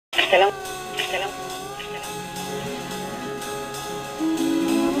السلام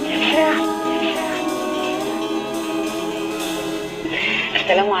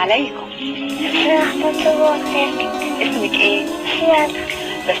السلام عليكم ورحمة الله وبركاته. اسمك ايه؟ يلا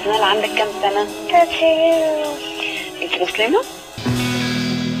بسمال. عندك كام سنة؟ 3 سنين ونص. انت مسلمة؟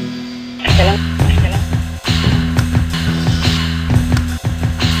 السلام السلام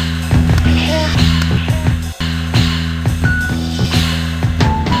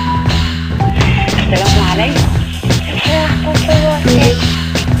السلام عليكم ورحمة الله وبركاته.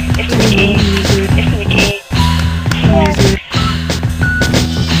 اسمك ايه؟ اسمك ايه؟ يلا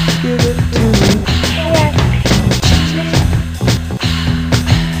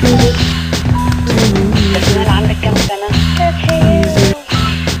بسمال. عندك كام سنة؟ 3 سنين ونص.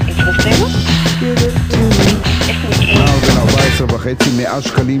 انت مسلمة؟ اسمك ايه؟ נער בן 14.5 100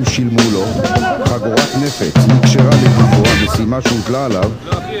 שקלים שילמו לו, חגורת נפץ נקשרה לגופו, המשימה שהוטלה עליו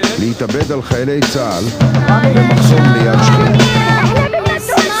להתאבד על חיילי צה"ל במחסום ליד שכם.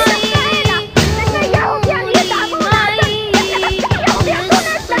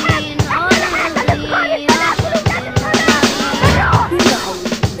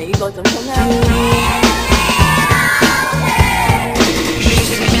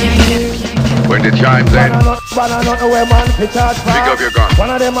 When the chimes end, pick up your gun. One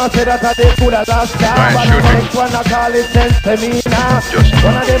of them a say that they could have lost Try that. and But shoot the him. next one a call it sense-to-me-na. Just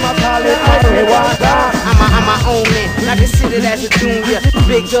One of them a call it marijuana. I'm my own man, not considered as a junior.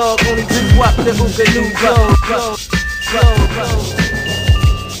 Big dog, only two up the Oogaloo. Go.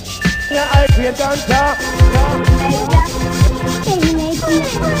 Yeah, I create ganja.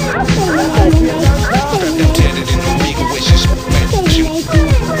 Intended in the legal wishes.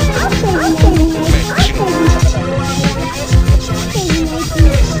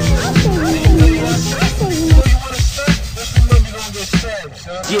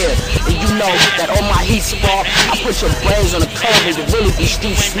 Yeah, and you know that on my heat spark, I put your brains on the curve and you really be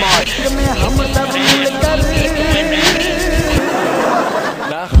street smart.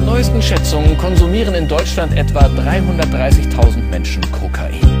 Nach neuesten Schätzungen konsumieren in Deutschland etwa 330.000 Menschen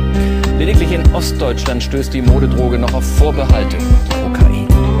Kokain. Lediglich in Ostdeutschland stößt die Modedroge noch auf Vorbehalte. Kokain.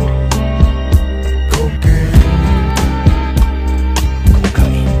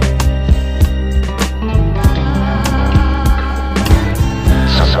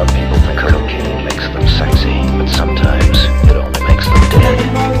 Some people think cocaine makes them sexy, but sometimes it only makes them dead.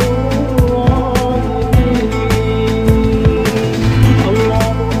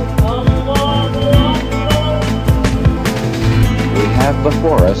 We have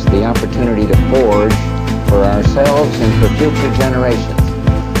before us the opportunity to forge for ourselves and for future generations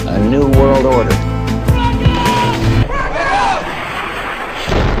a new world order.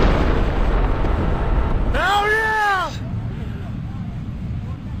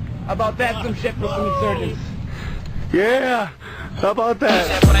 How about that, some shit for some insurgents? Yeah, how about that?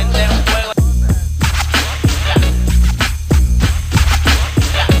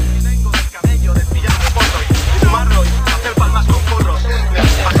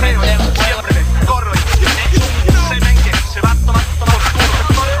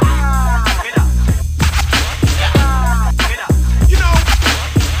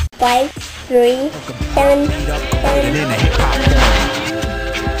 Five, 3, 7, 7.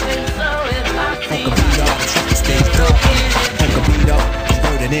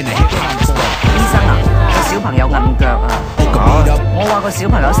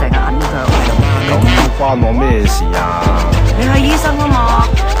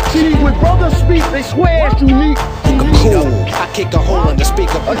 See, when brothers speak, they swear it's unique. Cool, I kick a hole in the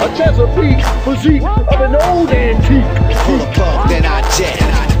speaker. A Chesapeake physique of an old antique. Pull a plug, then I jet.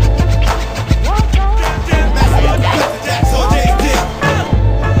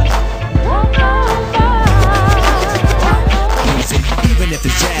 Even if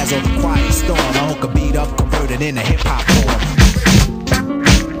it's jazz or the quiet storm, I hook a beat up, convert it into hip hop form.